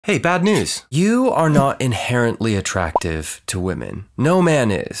Hey, bad news. You are not inherently attractive to women. No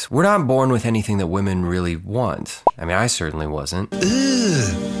man is. We're not born with anything that women really want. I mean, I certainly wasn't. Ugh.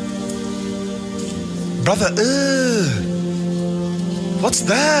 Brother, ugh. What's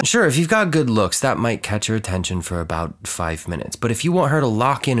that? Sure, if you've got good looks, that might catch her attention for about 5 minutes. But if you want her to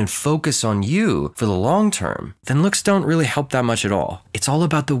lock in and focus on you for the long term, then looks don't really help that much at all. It's all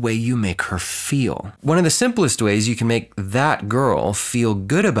about the way you make her feel. One of the simplest ways you can make that girl feel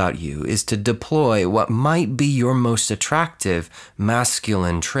good about you is to deploy what might be your most attractive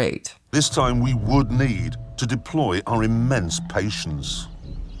masculine trait. This time we would need to deploy our immense patience.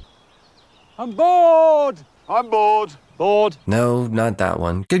 I'm bored! I'm bored. Bored. No, not that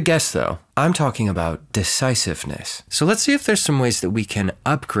one. Good guess, though. I'm talking about decisiveness. So let's see if there's some ways that we can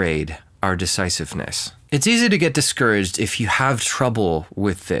upgrade our decisiveness. It's easy to get discouraged if you have trouble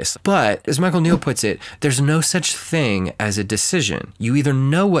with this. But, as Michael Neal puts it, there's no such thing as a decision. You either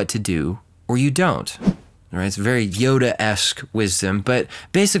know what to do or you don't. Right? It's very Yoda-esque wisdom, but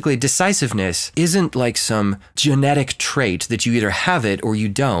basically decisiveness isn't like some genetic trait that you either have it or you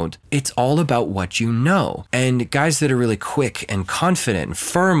don't. It's all about what you know. And guys that are really quick and confident and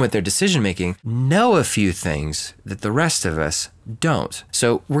firm with their decision-making know a few things that the rest of us don't.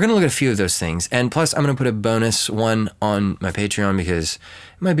 So we're gonna look at a few of those things. And plus I'm gonna put a bonus one on my Patreon because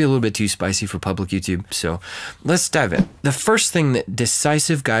it might be a little bit too spicy for public YouTube. So let's dive in. The first thing that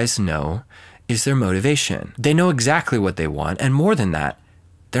decisive guys know is their motivation. They know exactly what they want, and more than that,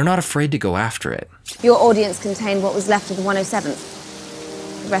 they're not afraid to go after it. Your audience contained what was left of the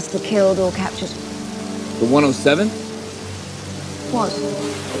 107th. The rest were killed or captured. The 107? What?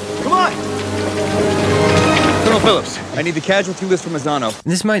 Come on! Colonel Phillips, I need the casualty list from Mazzano.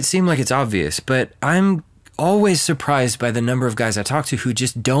 This might seem like it's obvious, but I'm always surprised by the number of guys I talk to who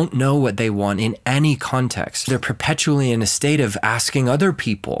just don't know what they want in any context. They're perpetually in a state of asking other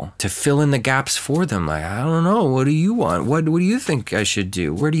people to fill in the gaps for them. Like, I don't know, what do you want? What do you think I should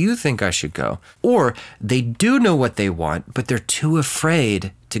do? Where do you think I should go? Or they do know what they want, but they're too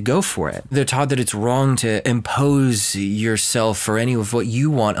afraid to go for it. They're taught that it's wrong to impose yourself or any of what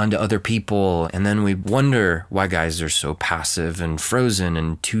you want onto other people. And then we wonder why guys are so passive and frozen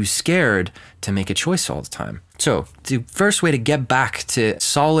and too scared to make a choice all the time. So the first way to get back to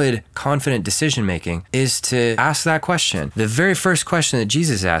solid, confident decision making is to ask that question. The very first question that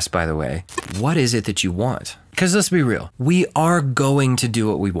Jesus asked, by the way, what is it that you want? Because let's be real, we are going to do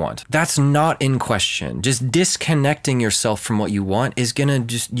what we want. That's not in question. Just disconnecting yourself from what you want is gonna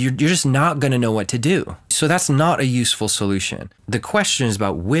you're just not gonna know what to do. So that's not a useful solution. The question is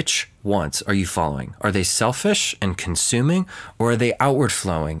about which wants are you following? Are they selfish and consuming, or are they outward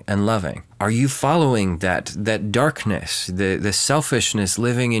flowing and loving? Are you following that darkness, the selfishness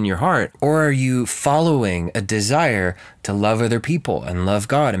living in your heart, or are you following a desire to love other people and love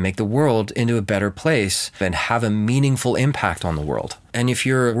God and make the world into a better place and have a meaningful impact on the world? And if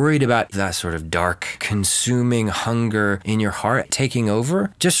you're worried about that sort of dark, consuming hunger in your heart taking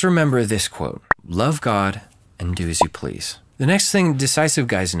over, just remember this quote: love God and do as you please. The next thing decisive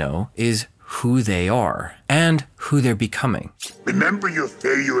guys know is who they are and who they're becoming. Remember your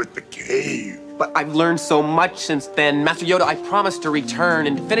failure at the cave. But I've learned so much since then. Master Yoda, I promise to return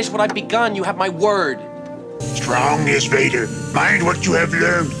and finish what I've begun. You have my word. Strong as Vader. Mind what you have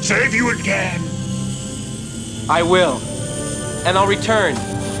learned. Save you again. I will. And I'll return.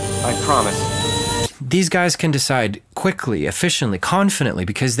 I promise. These guys can decide quickly, efficiently, confidently,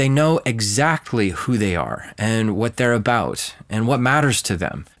 because they know exactly who they are and what they're about and what matters to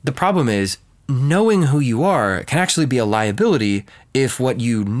them. The problem is, knowing who you are can actually be a liability if what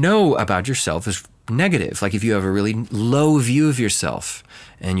you know about yourself is negative, like if you have a really low view of yourself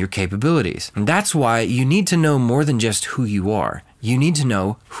and your capabilities. And that's why you need to know more than just who you are. You need to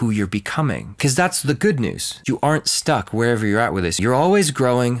know who you're becoming, because that's the good news. You aren't stuck wherever you're at with this. You're always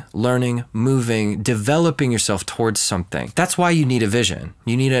growing, learning, moving, developing yourself towards something. That's why you need a vision.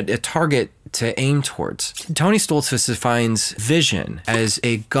 You need a target to aim towards. Tony Stoltzfus defines vision as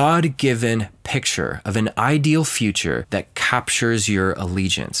a God-given picture of an ideal future that captures your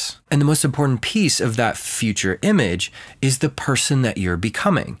allegiance. And the most important piece of that future image is the person that you're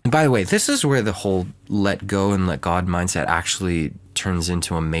becoming. And by the way, this is where the whole let go and let God mindset actually turns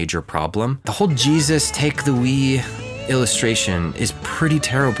into a major problem. The whole Jesus take the we illustration is pretty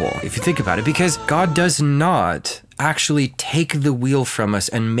terrible if you think about it, because God does not actually take the wheel from us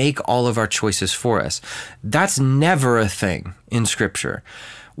and make all of our choices for us. That's never a thing in Scripture.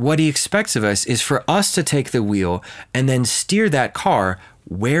 What he expects of us is for us to take the wheel and then steer that car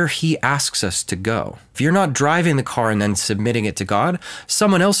where he asks us to go. If you're not driving the car and then submitting it to God,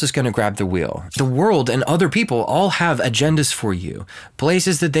 someone else is going to grab the wheel. The world and other people all have agendas for you,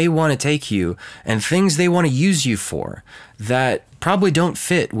 places that they want to take you and things they want to use you for that probably don't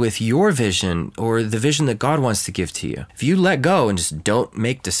fit with your vision or the vision that God wants to give to you. If you let go and just don't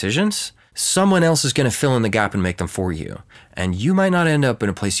make decisions, someone else is going to fill in the gap and make them for you. And you might not end up in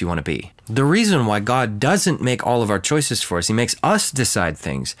a place you want to be. The reason why God doesn't make all of our choices for us, he makes us decide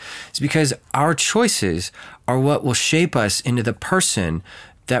things, is because our choices are what will shape us into the person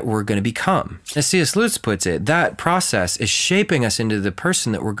that we're going to become. As C.S. Lewis puts it, that process is shaping us into the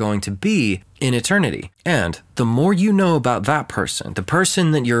person that we're going to be in eternity. And the more you know about that person, the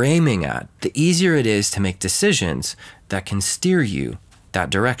person that you're aiming at, the easier it is to make decisions that can steer you that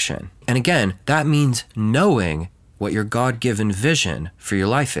direction. And again, that means knowing what your God-given vision for your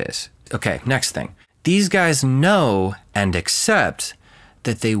life is. Okay, next thing. These guys know and accept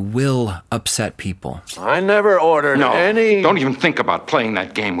that they will upset people. I never ordered any... Don't even think about playing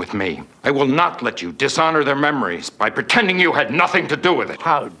that game with me. I will not let you dishonor their memories by pretending you had nothing to do with it.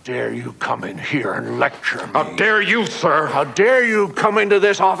 How dare you come in here and lecture me? How dare you, sir? How dare you come into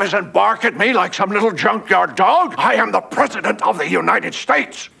this office and bark at me like some little junkyard dog? I am the President of the United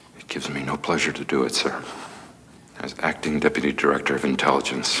States. It gives me no pleasure to do it, sir. As Acting Deputy Director of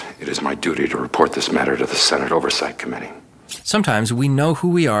Intelligence, it is my duty to report this matter to the Senate Oversight Committee. Sometimes we know who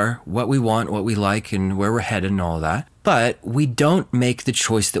we are, what we want, what we like, and where we're headed and all that, but we don't make the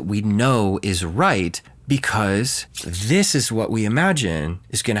choice that we know is right because this is what we imagine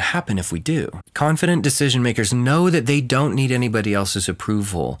is going to happen if we do. Confident decision makers know that they don't need anybody else's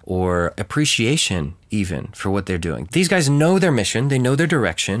approval or appreciation even for what they're doing. These guys know their mission, they know their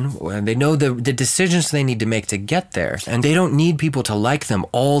direction, and they know the decisions they need to make to get there, and they don't need people to like them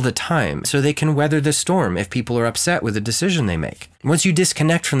all the time, so they can weather the storm if people are upset with the decision they make. Once you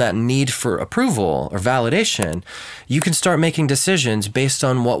disconnect from that need for approval or validation, you can start making decisions based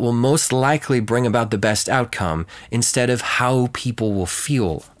on what will most likely bring about the best outcome instead of how people will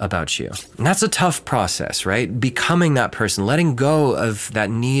feel about you. And that's a tough process, right? Becoming that person, letting go of that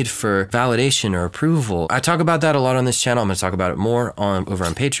need for validation or approval. I talk about that a lot on this channel. I'm going to talk about it more over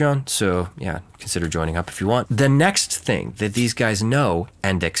on Patreon. So yeah, consider joining up if you want. The next thing that these guys know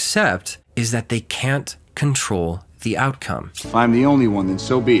and accept is that they can't control the outcome. If I'm the only one, then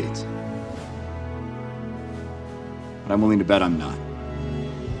so be it. But I'm willing to bet I'm not.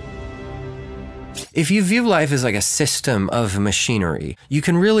 If you view life as like a system of machinery, you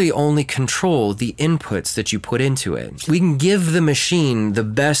can really only control the inputs that you put into it. We can give the machine the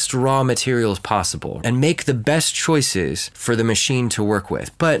best raw materials possible and make the best choices for the machine to work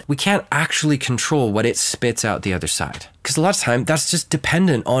with, but we can't actually control what it spits out the other side. Because a lot of time that's just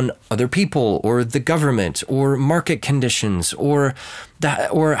dependent on other people or the government or market conditions or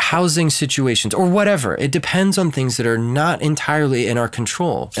housing situations or whatever. It depends on things that are not entirely in our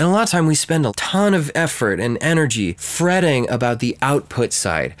control. And a lot of time we spend a ton of effort and energy fretting about the output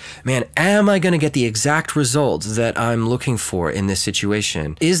side. Man, am I going to get the exact results that I'm looking for in this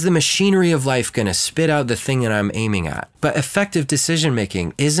situation? Is the machinery of life going to spit out the thing that I'm aiming at? But effective decision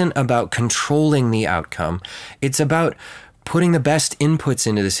making isn't about controlling the outcome. It's about putting the best inputs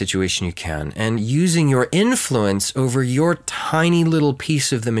into the situation you can and using your influence over your tiny little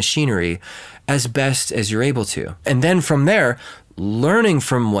piece of the machinery as best as you're able to. And then from there, learning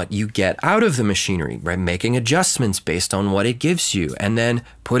from what you get out of the machinery, right? Making adjustments based on what it gives you and then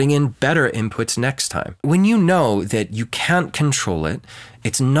putting in better inputs next time. When you know that you can't control it,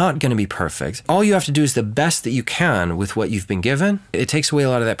 it's not going to be perfect. All you have to do is the best that you can with what you've been given. It takes away a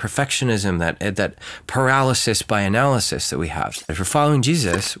lot of that perfectionism, that paralysis by analysis that we have. If we're following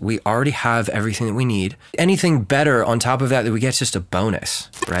Jesus, we already have everything that we need. Anything better on top of that we get is just a bonus,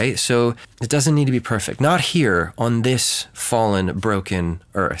 right? So it doesn't need to be perfect. Not here on this fallen, broken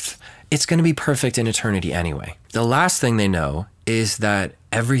earth. It's going to be perfect in eternity anyway. The last thing they know is that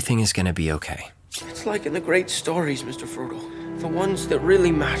everything is going to be okay. It's like in the great stories, Mr. Frodo. The ones that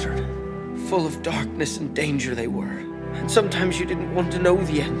really mattered. Full of darkness and danger they were. And sometimes you didn't want to know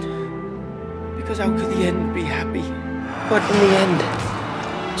the end. Because how could the end be happy? But in the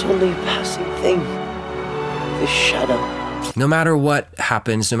end, it's only a passing thing. The shadow. No matter what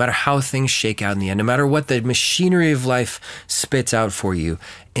happens, no matter how things shake out in the end, no matter what the machinery of life spits out for you,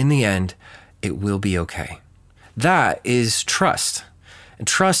 in the end, it will be okay. That is trust. And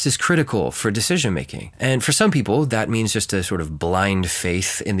trust is critical for decision making. And for some people, that means just a sort of blind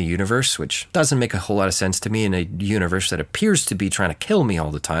faith in the universe, which doesn't make a whole lot of sense to me in a universe that appears to be trying to kill me all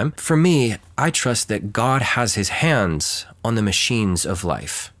the time. For me, I trust that God has his hands on the machines of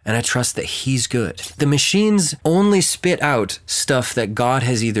life. And I trust that he's good. The machines only spit out stuff that God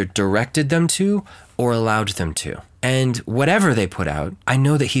has either directed them to or allowed them to. And whatever they put out, I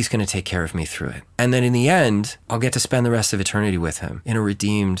know that he's going to take care of me through it. And then in the end, I'll get to spend the rest of eternity with him in a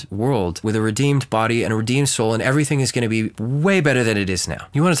redeemed world with a redeemed body and a redeemed soul, and everything is going to be way better than it is now.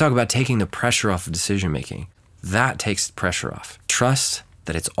 You want to talk about taking the pressure off of decision making? That takes the pressure off. Trust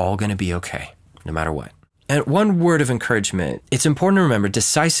that it's all going to be okay, no matter what. And one word of encouragement, it's important to remember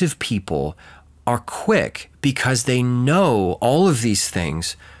decisive people are quick because they know all of these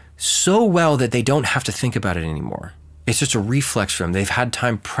things so well that they don't have to think about it anymore. It's just a reflex from them. They've had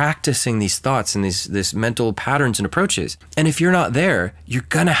time practicing these thoughts and these mental patterns and approaches. And if you're not there, you're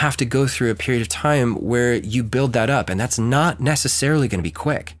going to have to go through a period of time where you build that up. And that's not necessarily going to be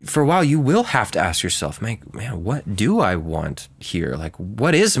quick. For a while, you will have to ask yourself, man, what do I want here? Like,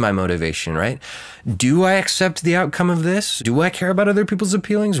 what is my motivation, right? Do I accept the outcome of this? Do I care about other people's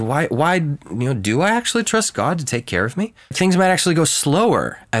feelings? Why, do I actually trust God to take care of me? Things might actually go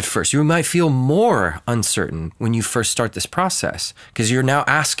slower at first. You might feel more uncertain when you first start this process because you're now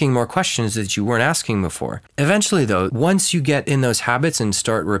asking more questions that you weren't asking before. Eventually, though, once you get in those habits and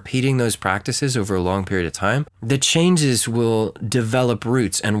start repeating those practices over a long period of time, the changes will develop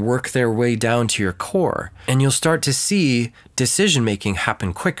roots and work their way down to your core. And you'll start to see decision-making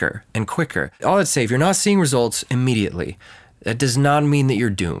happen quicker and quicker. All I'd say, if you're not seeing results immediately, that does not mean that you're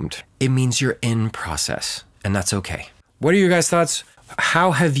doomed. It means you're in process, and that's okay. What are your guys' thoughts?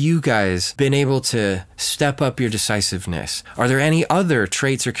 How have you guys been able to step up your decisiveness? Are there any other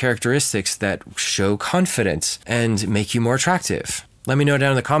traits or characteristics that show confidence and make you more attractive? Let me know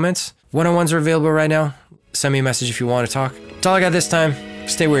down in the comments. One-on-ones are available right now. Send me a message if you want to talk. That's all I got this time.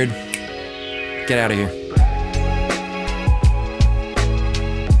 Stay weird. Get out of here.